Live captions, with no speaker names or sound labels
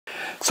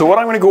So what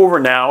I'm going to go over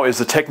now is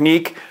the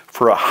technique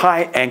for a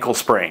high ankle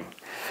sprain.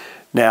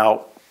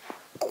 Now,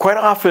 quite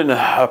often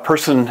a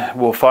person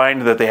will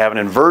find that they have an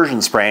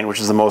inversion sprain, which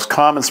is the most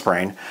common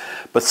sprain,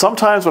 but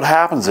sometimes what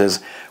happens is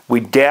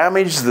we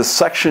damage the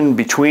section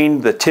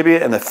between the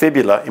tibia and the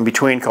fibula in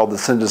between, called the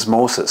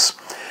syndesmosis.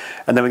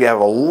 And then we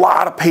have a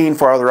lot of pain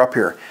farther up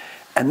here.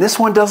 And this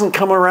one doesn't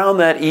come around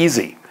that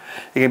easy.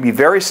 It can be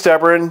very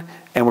stubborn,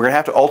 and we're going to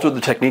have to alter the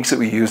techniques that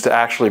we use to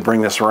actually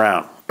bring this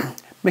around.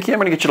 Mickey, I'm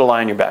going to get you to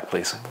lie on your back,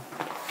 please.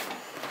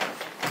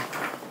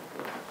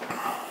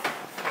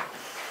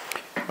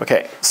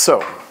 Okay, so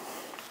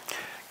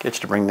get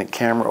you to bring the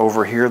camera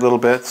over here a little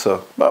bit,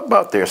 so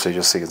about there, so you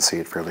can see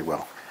it fairly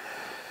well.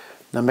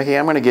 Now, Mickey,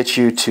 I'm going to get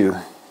you to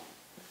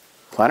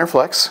plantar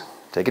flex,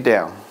 take it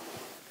down.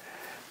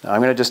 Now,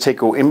 I'm going to just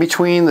go in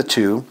between the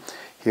two,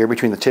 here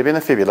between the tibia and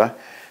the fibula,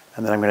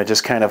 and then I'm going to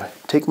just kind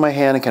of take my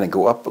hand and kind of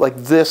go up like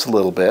this a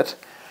little bit,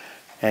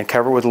 and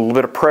cover with a little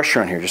bit of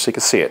pressure on here, just so you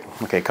can see it.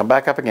 Okay, come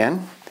back up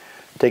again,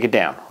 take it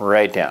down,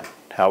 right down.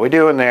 How are we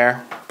doing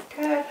there?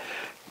 Good.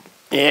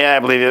 Yeah, I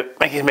believe it.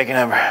 Mickey's making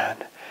a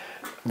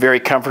very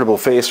comfortable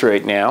face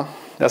right now.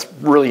 That's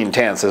really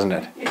intense, isn't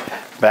it?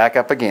 Yeah. Back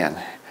up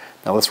again.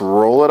 Now let's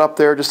roll it up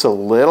there just a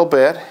little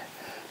bit.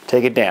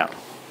 Take it down.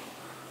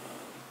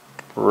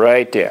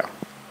 Right down.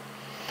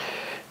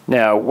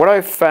 Now, what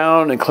I've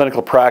found in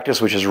clinical practice,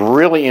 which is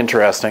really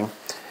interesting,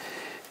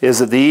 is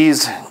that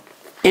these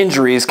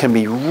injuries can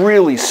be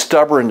really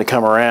stubborn to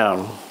come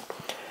around.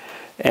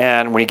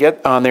 And when you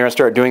get on there and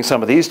start doing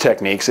some of these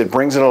techniques, it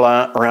brings it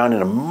around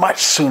in a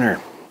much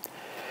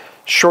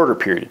shorter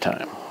period of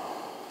time.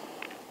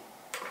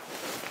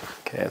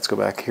 Okay, let's go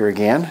back here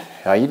again.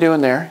 How you doing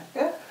there?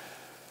 Good.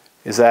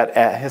 Is that,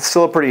 it's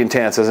still pretty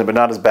intense, isn't it? But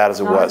not as bad as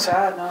it was. Not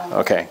as bad, no.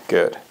 Okay,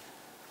 good.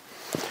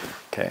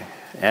 Okay,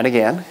 and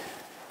again.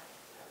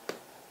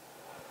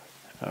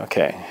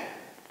 Okay.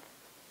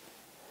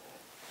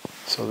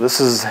 So this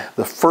is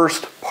the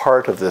first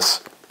part of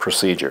this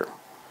procedure.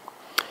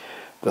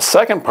 The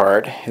second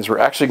part is we're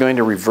actually going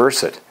to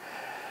reverse it.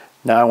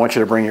 Now I want you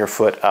to bring your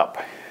foot up.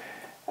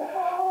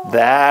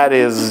 That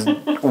is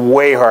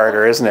way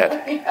harder, isn't it?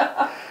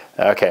 Yeah.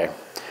 Okay.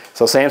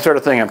 So same sort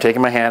of thing. I'm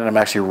taking my hand and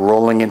I'm actually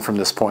rolling in from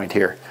this point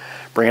here.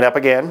 Bring it up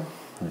again.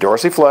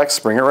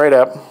 Dorsiflex. Bring it right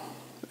up.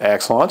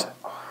 Excellent.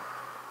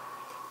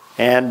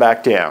 And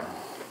back down.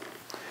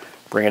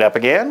 Bring it up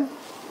again.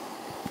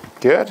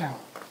 Good.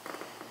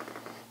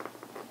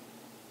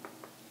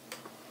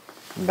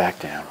 Back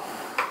down.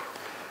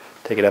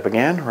 Take it up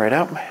again. Right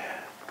up.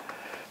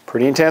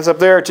 Pretty intense up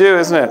there too,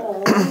 isn't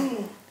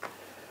it?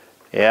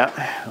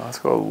 Yeah. Let's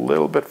go a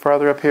little bit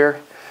farther up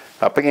here.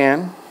 Up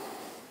again.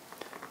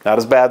 Not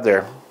as bad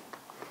there.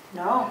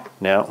 No.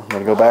 No. I'm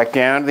going to go back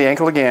down to the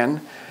ankle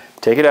again.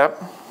 Take it up.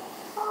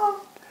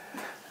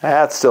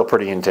 That's still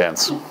pretty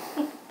intense.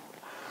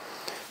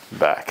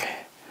 Back.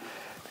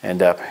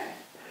 And up.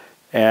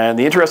 And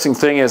the interesting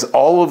thing is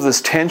all of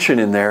this tension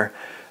in there,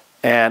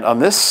 and on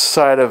this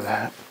side of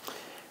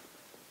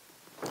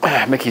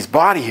Mickey's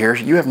body here,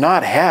 you have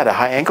not had a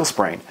high ankle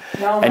sprain.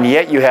 No, and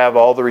yet you have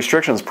all the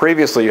restrictions.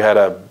 Previously you had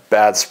a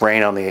bad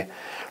sprain on the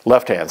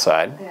left-hand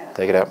side. Yeah.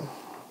 Take it up.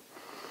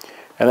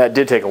 And that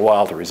did take a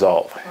while to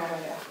resolve. Oh,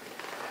 yeah.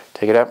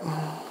 Take it up.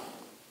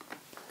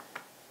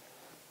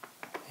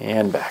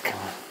 And back.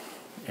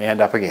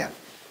 And up again.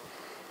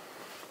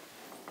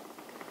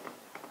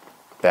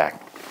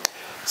 Back.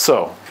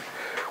 So,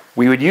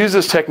 we would use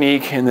this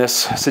technique in this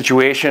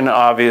situation.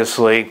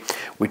 Obviously,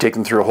 we take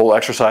them through a whole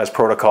exercise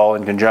protocol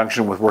in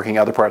conjunction with working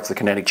other parts of the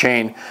kinetic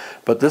chain,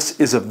 but this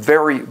is a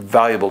very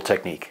valuable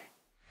technique.